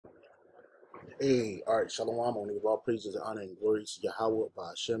Hey, all right, Shalom. I want to give all praises and honor and glory to Yahweh,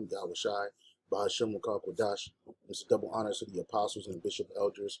 Bahashem, Yahweh Shai, Bahashem, Wakar Kodash. It's a double honor to the apostles and bishop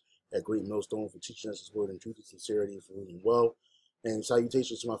elders at Great Millstone for teaching us his word in truth and sincerity and for reading well. And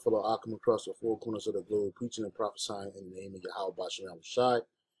salutations to my fellow Akim across the four corners of the globe, preaching and prophesying in the name of Yahweh, Bahashem, Yahweh Shai.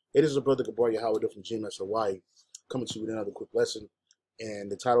 It is a brother Gabar Yahweh from GMS Hawaii, coming to you with another quick lesson.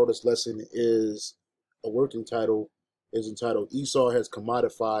 And the title of this lesson is a working title, is entitled Esau has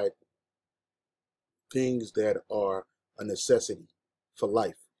commodified things that are a necessity for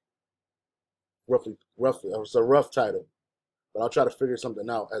life. Roughly, it's a rough title, but I'll try to figure something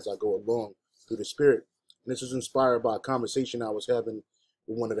out as I go along through the spirit. And this is inspired by a conversation I was having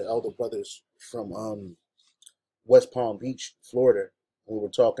with one of the elder brothers from West Palm Beach, Florida. We were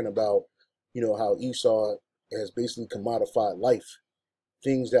talking about, how Esau has basically commodified life,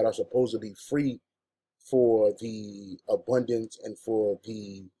 things that are supposedly free for the abundance and for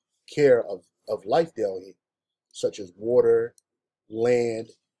the care of life down here, such as water, land,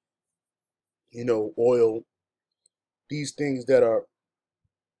 oil, these things that are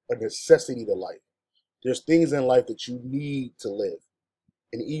a necessity to life. There's things in life that you need to live.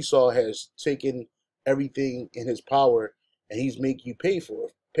 And Esau has taken everything in his power and he's making you pay for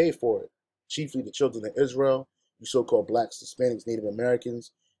it. Chiefly the children of Israel, you so-called blacks, Hispanics, Native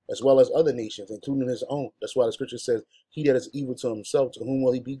Americans, as well as other nations, including his own. That's why the scripture says, he that is evil to himself, to whom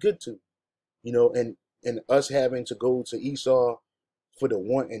will he be good to? And us having to go to Esau for the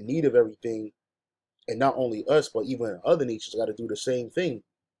want and need of everything, and not only us, but even other nations got to do the same thing,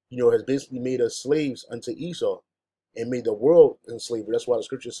 has basically made us slaves unto Esau and made the world in slavery. That's why the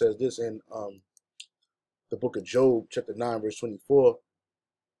scripture says this in the book of Job, chapter 9, verse 24.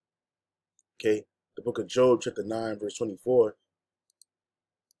 Okay, the book of Job, chapter 9, verse 24,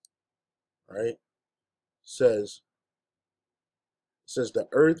 right, says, the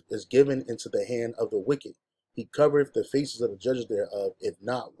earth is given into the hand of the wicked. He covereth the faces of the judges thereof, if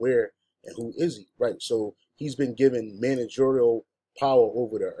not where and who is he? Right. So he's been given managerial power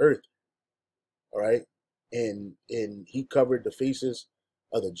over the earth. All right. And he covered the faces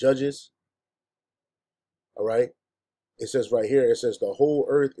of the judges. All right. It says right here, it says the whole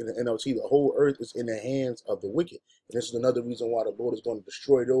earth in the NLT, the whole earth is in the hands of the wicked. And this is another reason why the Lord is going to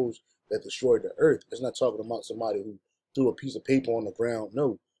destroy those that destroyed the earth. It's not talking about somebody who threw a piece of paper on the ground.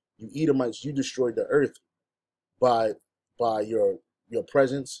 No, you Edomites, you destroyed the earth by your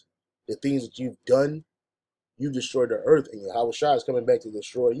presence, the things that you've done. You destroyed the earth, and Yahweh Shai is coming back to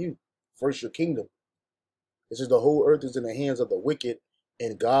destroy you. First, your kingdom. It says the whole earth is in the hands of the wicked,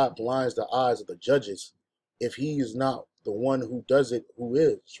 and God blinds the eyes of the judges. If he is not the one who does it, who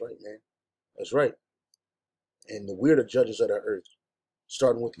is? That's right, man. That's right. And we're the judges of the earth,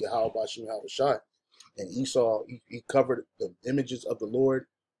 starting with Yahweh Bashim Yahweh Shai. And Esau, he covered the images of the Lord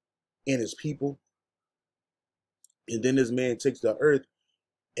and his people. And then this man takes the earth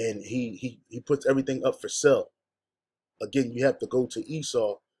and he puts everything up for sale. Again, you have to go to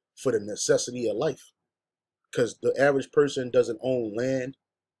Esau for the necessity of life, because the average person doesn't own land,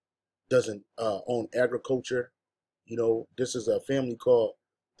 doesn't own agriculture. This is a family called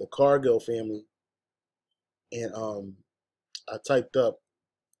the Cargill family, and I typed up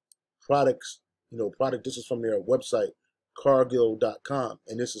products. This is from their website, Cargill.com,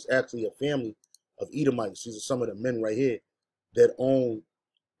 and this is actually a family of Edomites. These are some of the men right here that own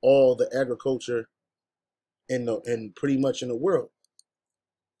all the agriculture in pretty much in the world.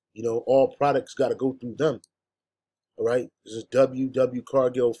 All products got to go through them. All right. This is W.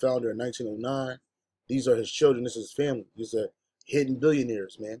 Cargill, founder in 1909. These are his children. This is his family. These are hidden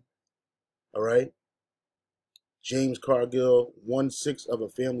billionaires, man. All right. James Cargill, 1/6 of a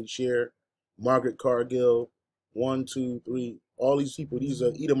family share. Margaret Cargill, 1, 2, 3. All these people, these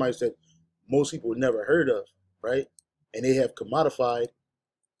are Edomites that most people never heard of, right? And they have commodified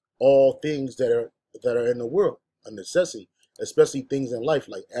all things that are in the world, a necessity, especially things in life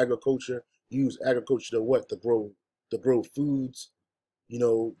like agriculture. You use agriculture to what? To grow foods,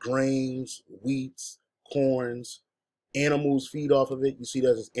 grains, wheats, corns. Animals feed off of it. You see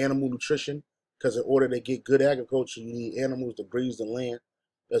that as animal nutrition, because in order to get good agriculture, you need animals to graze the land,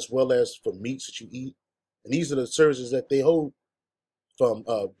 as well as for meats that you eat. And these are the services that they hold, from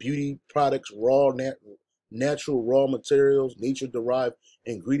beauty products, natural raw materials, nature-derived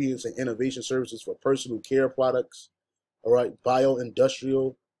ingredients, and innovation services for personal care products. All right,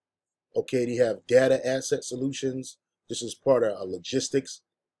 bio-industrial. Okay, they have data asset solutions. This is part of logistics.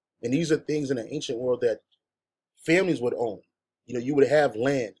 And these are things in the ancient world that families would own. You would have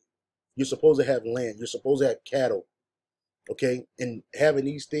land. You're supposed to have land. You're supposed to have cattle. Okay, and having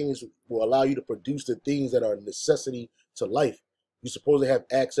these things will allow you to produce the things that are a necessity to life. You're supposed to have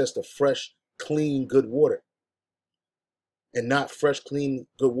access to fresh, clean, good water, and not fresh, clean,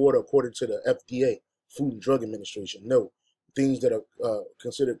 good water according to the FDA, Food and Drug Administration. No, things that are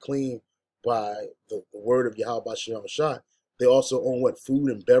considered clean by the word of Yahweh Bashem Shah. They also own what? Food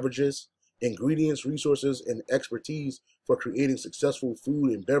and beverages, ingredients, resources, and expertise for creating successful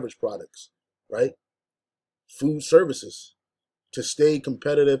food and beverage products, right? Food services. To stay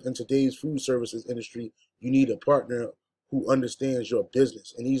competitive in today's food services industry, you need a partner who understands your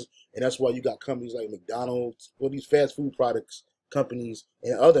business. And that's why you got companies like McDonald's, well, these fast food products companies,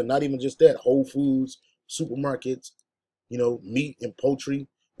 and other, not even just that, Whole Foods, supermarkets, meat and poultry.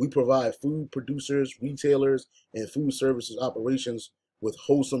 We provide food producers, retailers, and food services operations with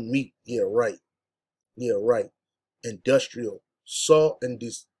wholesome meat. Yeah, right. Yeah, right. Industrial salt and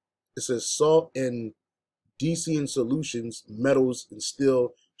it says salt and DC and solutions, metals and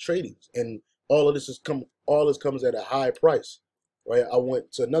steel tradings, and all this comes at a high price, right? I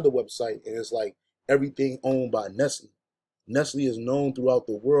went to another website and it's like everything owned by Nestle. Nestle is known throughout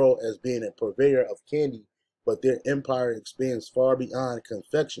the world as being a purveyor of candy, but their empire expands far beyond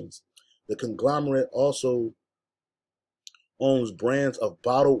confections. The conglomerate also owns brands of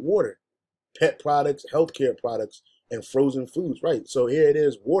bottled water, pet products, healthcare products, and frozen foods, right? So here it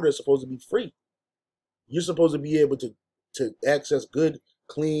is, water is supposed to be free. You're supposed to be able to access good,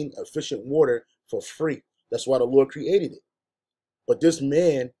 clean, efficient water for free. That's why the Lord created it. But this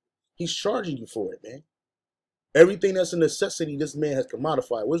man, he's charging you for it, man. Everything that's a necessity, this man has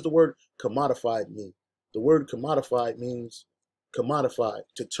commodified. What does the word commodified mean? The word commodified means commodified,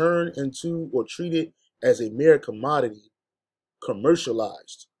 to turn into or treat it as a mere commodity,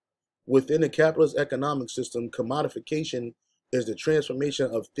 commercialized. Within the capitalist economic system, commodification is the transformation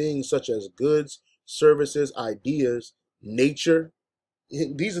of things such as goods, services, ideas, nature.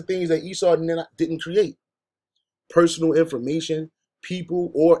 These are things that Esau didn't create. Personal information,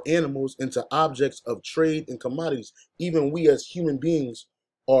 people, or animals into objects of trade and commodities. Even we as human beings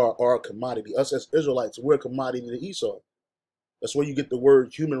are a commodity. Us as Israelites, we're a commodity to Esau. That's where you get the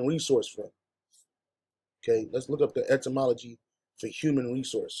word human resource from. Okay, let's look up the etymology for human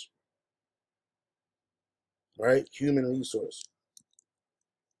resource. Right? Human resource.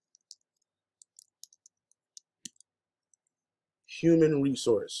 Human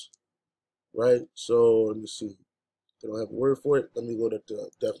resource. Right? So let me see. They don't have a word for it. Let me go to the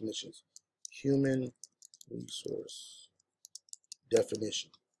definitions. Human resource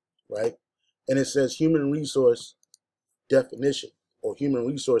definition. Right? And it says human resource definition, or human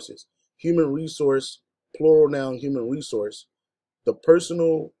resources. Human resource, plural noun, human resource. The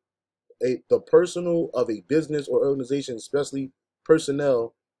personal of a business or organization, especially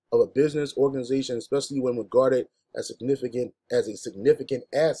personnel of a business organization, especially when regarded as a significant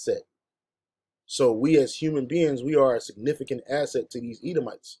asset. So we as human beings, we are a significant asset to these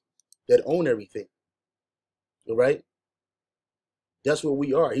Edomites that own everything. All right? That's what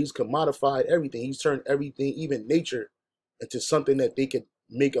we are. He's commodified everything. He's turned everything, even nature, into something that they could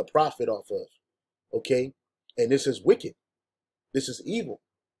make a profit off of. Okay? And this is wicked. This is evil.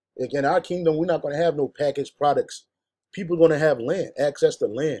 Again, our kingdom, we're not going to have no packaged products. People are going to have land, access to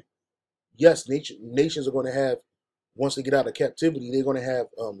land. Yes, nations are going to have, once they get out of captivity, they're going to have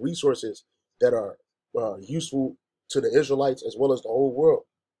resources that are useful to the Israelites as well as the whole world,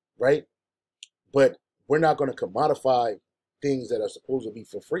 right? But we're not going to commodify things that are supposed to be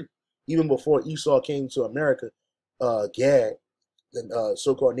for free. Even before Esau came to America, Gad, the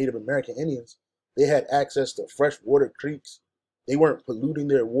so-called Native American Indians, they had access to fresh water creeks. They weren't polluting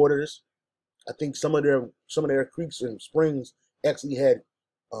their waters. I think some of their creeks and springs actually had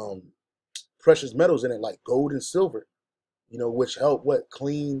precious metals in it, like gold and silver, which help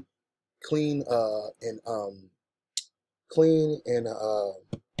clean and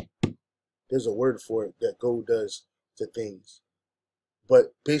there's a word for it that gold does to things,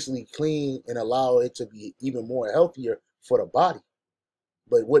 but basically clean and allow it to be even more healthier for the body.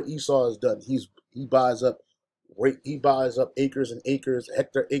 But what Esau has done, he buys up acres and acres,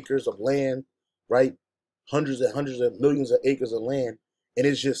 acres of land, right? Hundreds and hundreds of millions of acres of land, and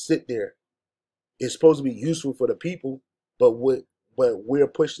it's just sit there. It's supposed to be useful for the people, but we're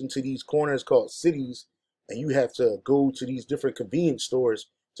pushed into these corners called cities, and you have to go to these different convenience stores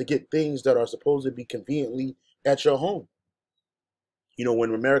to get things that are supposed to be conveniently at your home.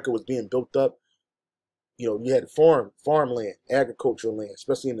 When America was being built up, you had farmland, agricultural land,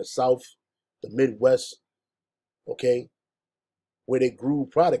 especially in the South, the Midwest, okay, where they grew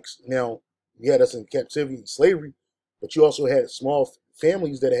products. Now, you had us in captivity and slavery, but you also had small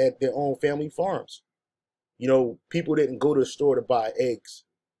families that had their own family farms. People didn't go to the store to buy eggs.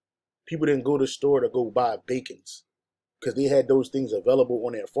 People didn't go to the store to go buy bacons. because they had those things available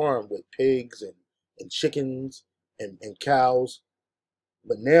on their farm with pigs and chickens and cows.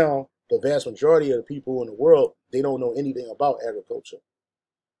 But now the vast majority of the people in the world, they don't know anything about agriculture.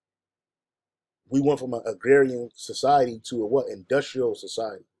 We went from an agrarian society to a what? Industrial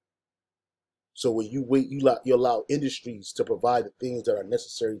society. So when you wait, you allow industries to provide the things that are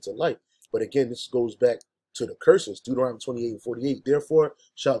necessary to life. But again, this goes back to the curses, Deuteronomy 28:48. Therefore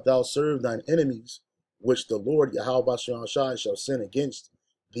shalt thou serve thine enemies, which the Lord Yahweh shall send against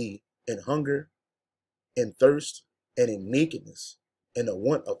thee in hunger, in thirst, and in nakedness, and the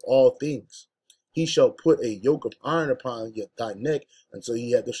want of all things. He shall put a yoke of iron upon thy neck until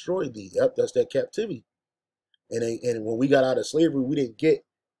he hath destroyed thee. Yep, that's that captivity. And when we got out of slavery, we didn't get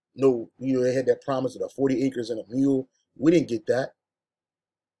they had that promise of the 40 acres and a mule. We didn't get that.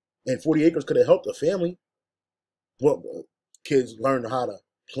 And 40 acres could have helped a family. But kids learn how to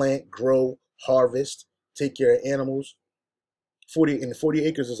plant, grow, harvest, take care of animals. 40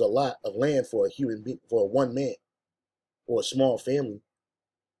 acres is a lot of land for a human being, for one man or a small family.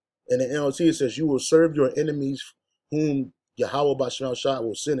 And the NLT it says, you will serve your enemies whom Yahweh Bashal Shah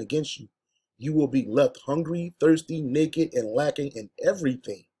will send against you. You will be left hungry, thirsty, naked, and lacking in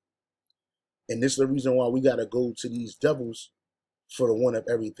everything. And this is the reason why we got to go to these devils for the one of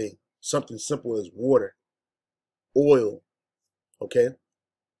everything. Something simple as water, oil, okay?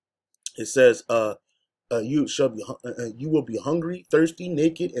 It says, you will be hungry, thirsty,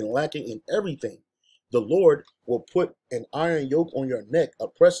 naked, and lacking in everything. The Lord will put an iron yoke on your neck,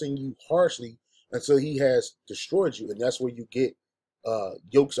 oppressing you harshly until he has destroyed you. And that's where you get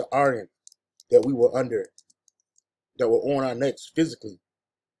yokes of iron that we were under, that were on our necks physically.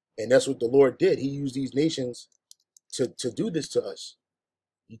 And that's what the Lord did. He used these nations to do this to us.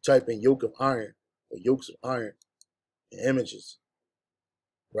 You type in yoke of iron or yokes of iron and images,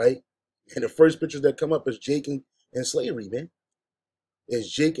 right? And the first pictures that come up is Jake in slavery, man. It's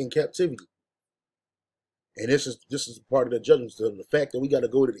Jake in captivity. And this is part of the judgment. So the fact that we got to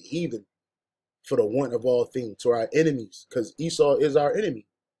go to the heathen for the want of all things, to our enemies, because Esau is our enemy.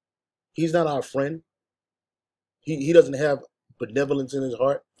 He's not our friend. He doesn't have benevolence in his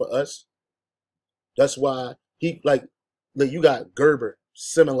heart for us. That's why like you got Gerber,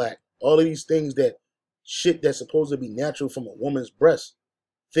 Similac, all of these things shit that's supposed to be natural from a woman's breast.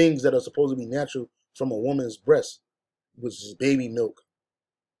 Things that are supposed to be natural from a woman's breast, which is baby milk.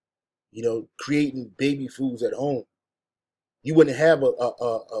 You know, creating baby foods at home. You wouldn't have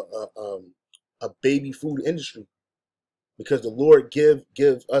a baby food industry because the Lord give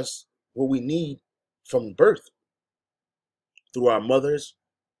us what we need from birth through our mothers,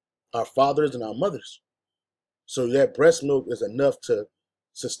 our fathers, and our mothers. So that breast milk is enough to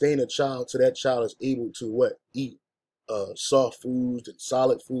sustain a child, so that child is able to what? Eat soft foods and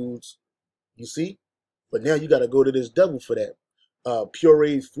solid foods. You see? But now you got to go to this devil for that.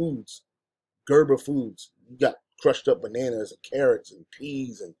 Pureed foods, Gerber foods. You got crushed up bananas and carrots and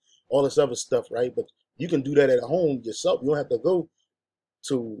peas and all this other stuff, right? But you can do that at home yourself. You don't have to go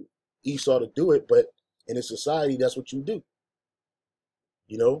to Esau to do it, but in a society, that's what you do.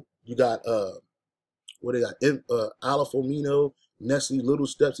 You know, you got what they got? Aleph Amino, Nestle, Little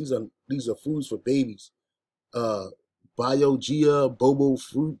Steps. These are foods for babies. Biogia, Bobo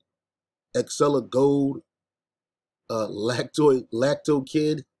Fruit, Excella Gold, Lacto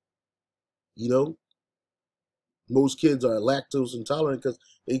Kid. You know, most kids are lactose intolerant because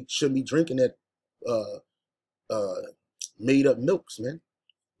they shouldn't be drinking that made up milks, man.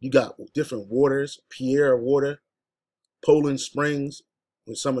 You got different waters, Pierre water, Poland Springs,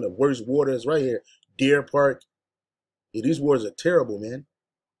 with some of the worst waters right here. Deer Park. Yeah, these waters are terrible, man.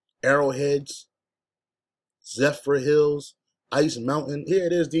 Arrowheads, Zephyr Hills, Ice Mountain. Here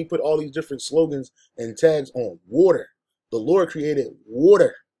it is. They put all these different slogans and tags on water. The Lord created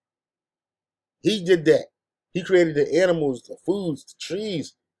water. He did that. He created the animals, the foods, the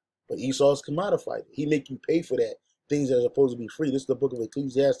trees. But Esau's commodified. He make you pay for that. Things that are supposed to be free. This is the book of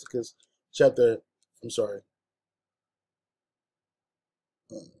Ecclesiasticus, chapter, I'm sorry.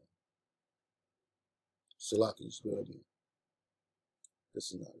 Salaki,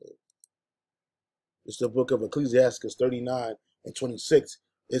 this is not it. It's the book of Ecclesiasticus 39 and 26.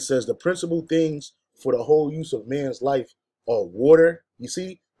 It says the principal things for the whole use of man's life are water. You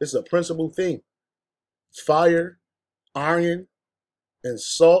see, this is a principal thing. Fire, iron, and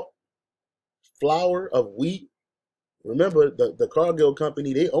salt, flour of wheat. Remember, the Cargill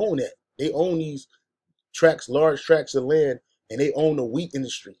company, they own that. They own these tracts, large tracts of land, and they own the wheat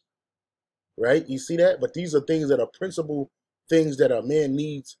industry. Right? You see that? But these are things that are principal things that a man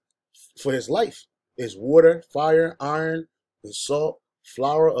needs for his life. Is water, fire, iron, and salt,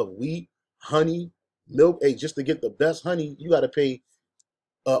 flour of wheat, honey, Milk, hey, just to get the best honey, you got to pay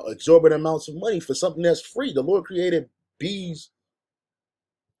exorbitant amounts of money for something that's free. The Lord created bees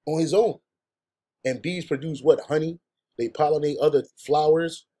on his own. And bees produce what? Honey. They pollinate other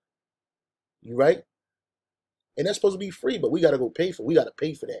flowers. You right? And that's supposed to be free, but we got to go pay for. We got to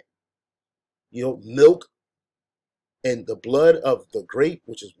pay for that. You know, milk and the blood of the grape,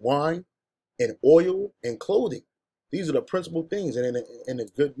 which is wine, and oil and clothing. These are the principal things. And in the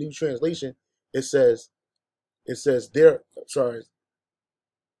Good New Translation, it says there. Sorry,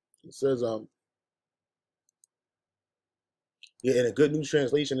 it says yeah. In a Good New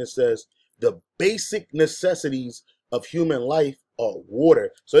Translation, it says the basic necessities of human life are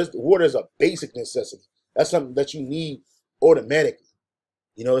water. So water is a basic necessity. That's something that you need automatically.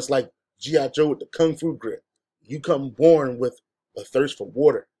 You know, it's like G.I. Joe with the Kung Fu grip. You come born with a thirst for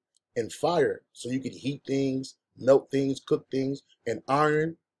water and fire so you can heat things, melt things, cook things, and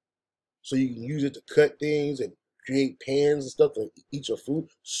iron so you can use it to cut things and create pans and stuff to eat your food.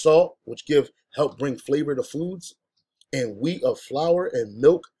 Salt, which help bring flavor to foods, and wheat of flour and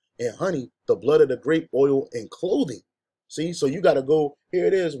milk and honey, the blood of the grape, oil and clothing. See, so you gotta go, here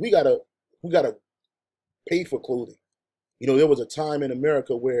it is, we gotta pay for clothing. You know, there was a time in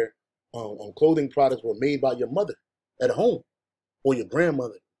America where clothing products were made by your mother at home or your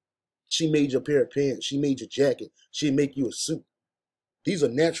grandmother. She made your pair of pants. She made your jacket. She'd make you a suit. These are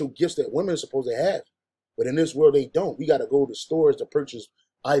natural gifts that women are supposed to have. But in this world, they don't. We got to go to stores to purchase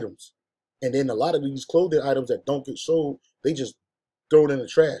items. And then a lot of these clothing items that don't get sold, they just throw it in the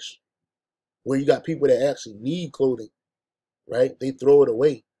trash. Where you got people that actually need clothing, right? They throw it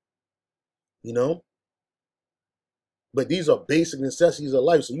away, you know? But these are basic necessities of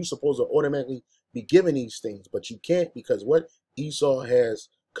life. So you're supposed to automatically be given these things. But you can't, because what? Esau has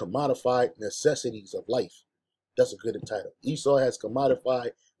commodified necessities of life. That's a good title. Esau has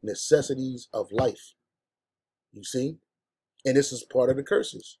commodified necessities of life. You see? And this is part of the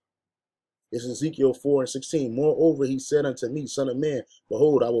curses. This is Ezekiel 4:16. Moreover, he said unto me, Son of man,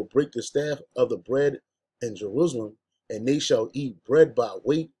 behold, I will break the staff of the bread in Jerusalem, and they shall eat bread by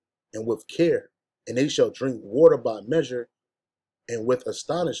weight and with care, and they shall drink water by measure and with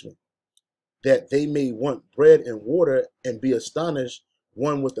astonishment, that they may want bread and water and be astonished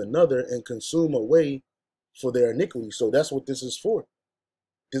one with another and consume away for their iniquity. So that's what this is for.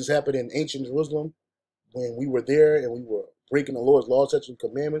 This happened in ancient Jerusalem when we were there and we were breaking the Lord's law, statutes, and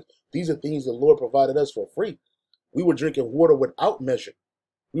commandments. These are things the Lord provided us for free. We were drinking water without measure.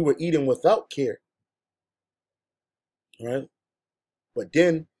 We were eating without care. All right? But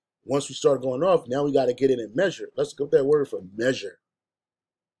then, once we start going off, now we got to get it in measure. Let's go with that word for measure.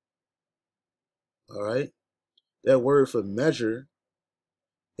 All right? That word for measure,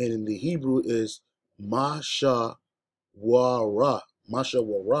 and in the Hebrew is mashawara.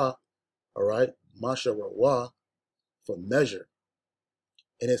 Mashawara. All right? Mashawara for measure.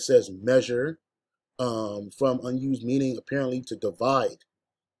 And it says measure from unused meaning apparently to divide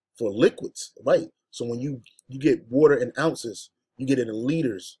for liquids, right? So when you get water in ounces, you get it in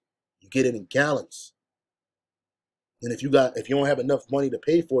liters, you get it in gallons. And if you don't have enough money to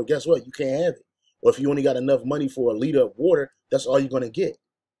pay for it, guess what? You can't have it. Or if you only got enough money for a liter of water, that's all you're gonna get.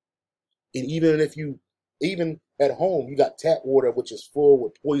 And even at home, you got tap water, which is full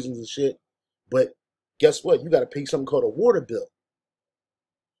with poisons and shit. But guess what? You got to pay something called a water bill.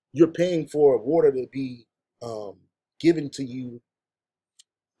 You're paying for water to be given to you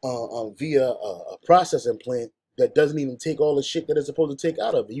via a processing plant that doesn't even take all the shit that it's supposed to take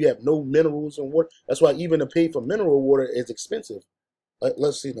out of it. You have no minerals and water. That's why even to pay for mineral water is expensive.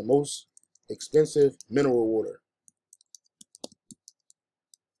 Let's see, the most expensive mineral water.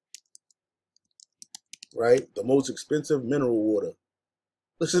 Right? The most expensive mineral water.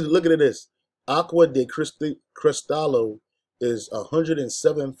 Listen, look at this. Aqua de Cristallo is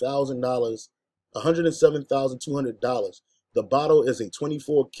 $107,000, $107,200. The bottle is a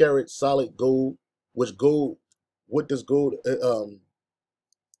 24 karat solid gold, which gold, what does gold,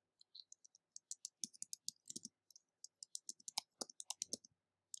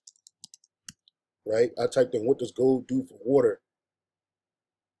 right? I typed in what does gold do for water.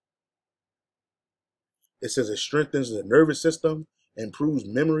 It says it strengthens the nervous system, improves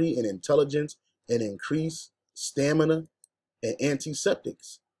memory and intelligence, and increase stamina and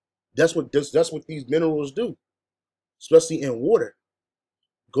antiseptics. That's what these minerals do, especially in water.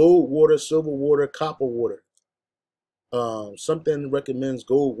 Gold water, silver water, copper water. Something recommends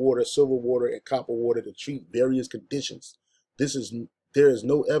gold water, silver water, and copper water to treat various conditions. There is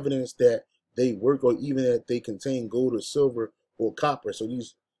no evidence that they work or even that they contain gold or silver or copper. So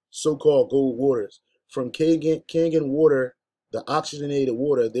these so-called gold waters from Kangen water, the oxygenated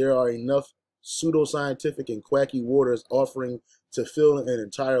water, there are enough pseudoscientific and quacky waters, offering to fill an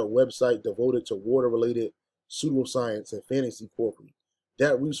entire website devoted to water-related pseudoscience and fantasy porphyry.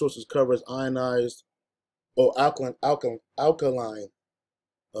 That resources covers ionized or alkalinized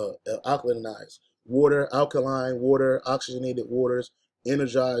water, alkaline water, oxygenated waters,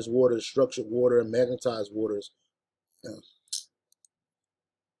 energized waters, structured water, magnetized waters.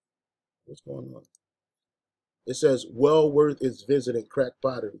 What's going on? It says, well worth its visit in crack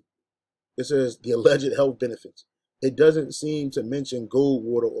pottery. It says the alleged health benefits. It doesn't seem to mention gold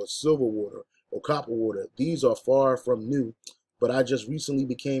water or silver water or copper water. These are far from new, but I just recently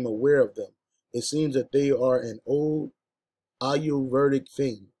became aware of them. It seems that they are an old Ayurvedic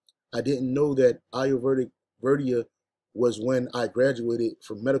thing. I didn't know that Ayurveda was when I graduated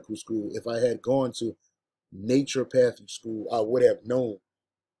from medical school. If I had gone to naturopathy school, I would have known.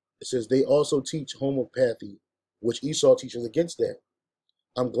 It says they also teach homeopathy, which Esau teaches against that.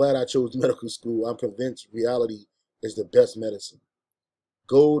 I'm glad I chose medical school. I'm convinced reality is the best medicine.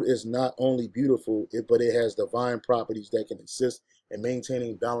 Gold is not only beautiful, but it has divine properties that can assist in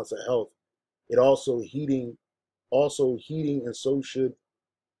maintaining balance and health. It also heating, and so should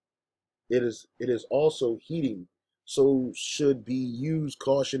it is also heating, so should be used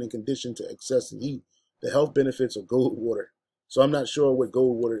caution in condition to excessive heat. The health benefits of gold water. So I'm not sure what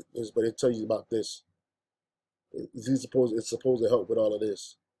gold water is, but it tells you about this. It's supposed to help with all of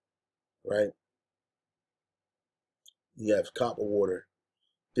this, right? You have copper water.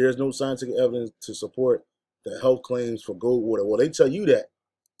 There is no scientific evidence to support the health claims for gold water. Well, they tell you that.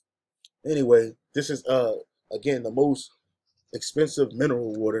 Anyway, this is again the most expensive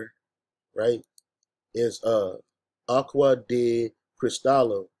mineral water, right? Is Aqua de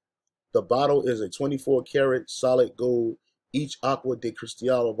Cristallo. The bottle is a 24 karat solid gold. Each Aqua de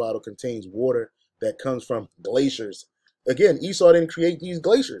Cristallo bottle contains water that comes from glaciers. Again, Esau didn't create these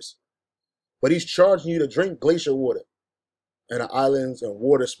glaciers, but he's charging you to drink glacier water in the islands and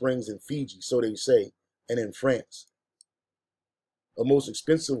water springs in Fiji, so they say, and in France. The most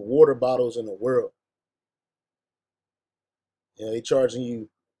expensive water bottles in the world. You know, they charging you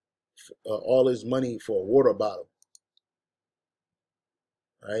all this money for a water bottle.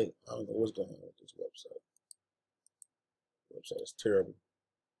 Right? I don't know what's going on with this website. The website is terrible.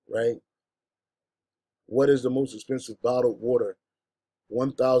 Right? What is the most expensive bottled water?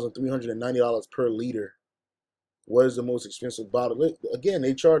 $1,390 per liter. What is the most expensive bottle? Again,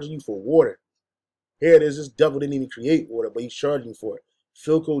 they charging you for water. Here it is. This devil didn't even create water, but he's charging for it.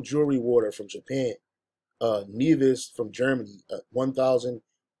 Philco jewelry water from Japan. Nevis from Germany.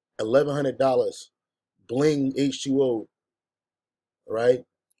 $1,100. Bling H2O. Right?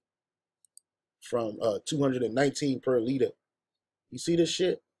 From $219 per liter. You see this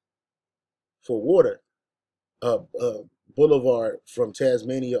shit? For water. Boulevard from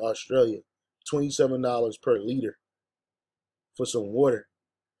Tasmania, Australia. $27 per liter for some water.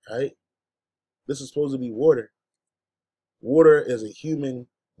 Right? This is supposed to be water. Water is a human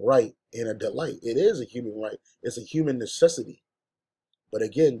right and a delight. It is a human right. It's a human necessity. But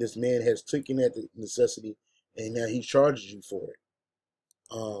again, this man has taken that necessity and now he charges you for it.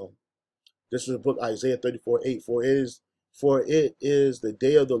 This is the book Isaiah 34:8. For it is the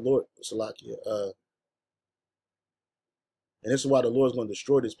day of the Lord, Salakia. And this is why the Lord is going to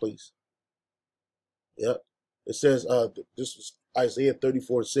destroy this place. Yep. It says, this is Isaiah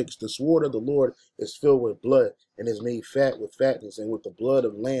 34:6. The sword of the Lord is filled with blood and is made fat with fatness, and with the blood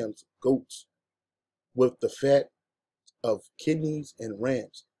of lambs, goats, with the fat of kidneys and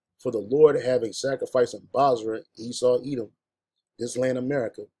rams. For the Lord have a sacrifice in Basra, Esau, Edom, this land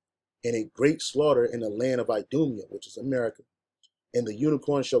America, and a great slaughter in the land of Idumea, which is America. And the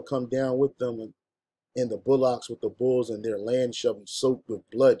unicorn shall come down with them, and the bullocks with the bulls, and their land shall be soaked with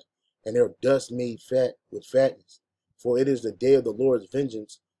blood, and their dust made fat with fatness. For it is the day of the Lord's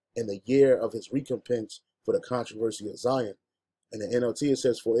vengeance, and the year of his recompense for the controversy of Zion. And the NLT, it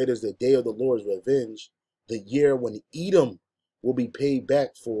says, for it is the day of the Lord's revenge, the year when Edom will be paid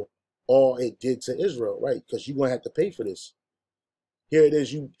back for all it did to Israel, right? Because you're going to have to pay for this. Here it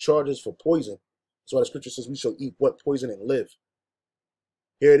is, you charge us for poison. That's why the scripture says we shall eat what poison and live.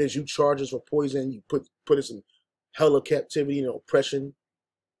 Here it is, you charge us for poison, you put us in hell of captivity and oppression,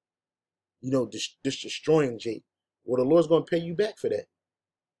 destroying Jake. Well, the Lord's going to pay you back for that.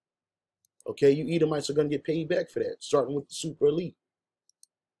 Okay, you Edomites are going to get paid back for that, starting with the super elite,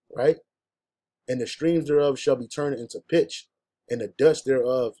 right? And the streams thereof shall be turned into pitch, and the dust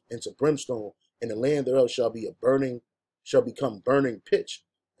thereof into brimstone, and the land thereof shall become burning pitch.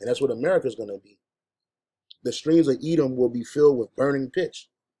 And that's what America is going to be. The streams of Edom will be filled with burning pitch,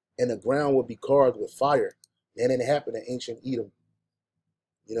 and the ground will be carved with fire. That didn't happen in ancient Edom,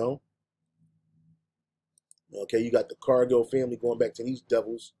 Okay, you got the Cargill family going back to these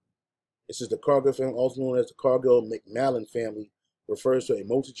devils. It says the Cargill family, also known as the Cargill McMahon family, refers to a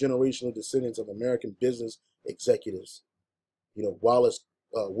multi-generational descendants of American business executives. You know,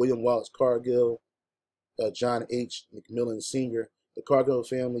 William Wallace Cargill, John H. McMillan Sr. The Cargill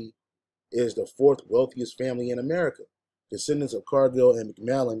family is the fourth wealthiest family in America. Descendants of Cargill and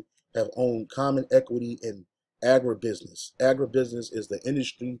McMillan have owned common equity in agribusiness. Agribusiness is the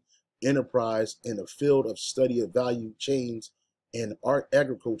industry enterprise in the field of study of value chains in art,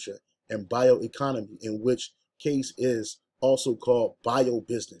 agriculture, and bioeconomy, in which case is also called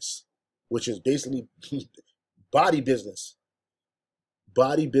biobusiness, which is basically body business.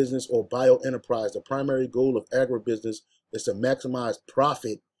 Body business or bioenterprise. The primary goal of agribusiness is to maximize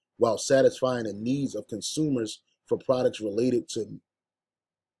profit while satisfying the needs of consumers for products related to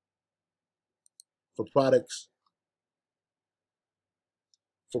for products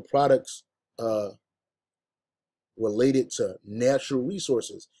for products related to natural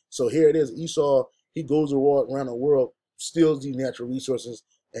resources. So here it is. Esau, he goes around the world, steals these natural resources,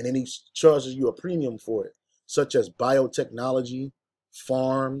 and then he charges you a premium for it, such as biotechnology,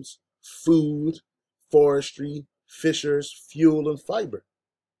 farms, food, forestry, fishers, fuel, and fiber.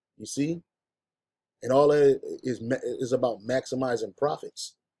 You see? And all that is about maximizing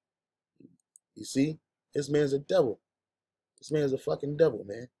profits. You see? This man's a devil. This man's a fucking devil,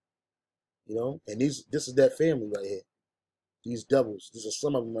 man. You know? And this is that family right here. These devils. These are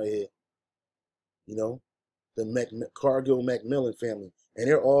some of them right here. You know? The Cargill Macmillan family. And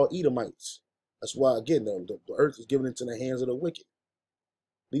they're all Edomites. That's why, again, the earth is given into the hands of the wicked.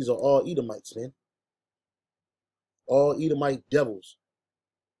 These are all Edomites, man. All Edomite devils.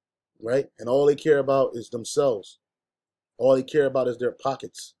 Right? And all they care about is themselves. All they care about is their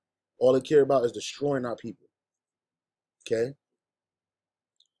pockets. All they care about is destroying our people. Okay?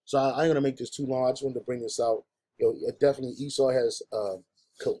 So I ain't going to make this too long. I just wanted to bring this out. Definitely Esau has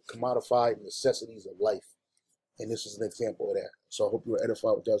commodified necessities of life. And this is an example of that. So I hope you were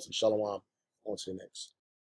edified with that. Shalom. On to the next.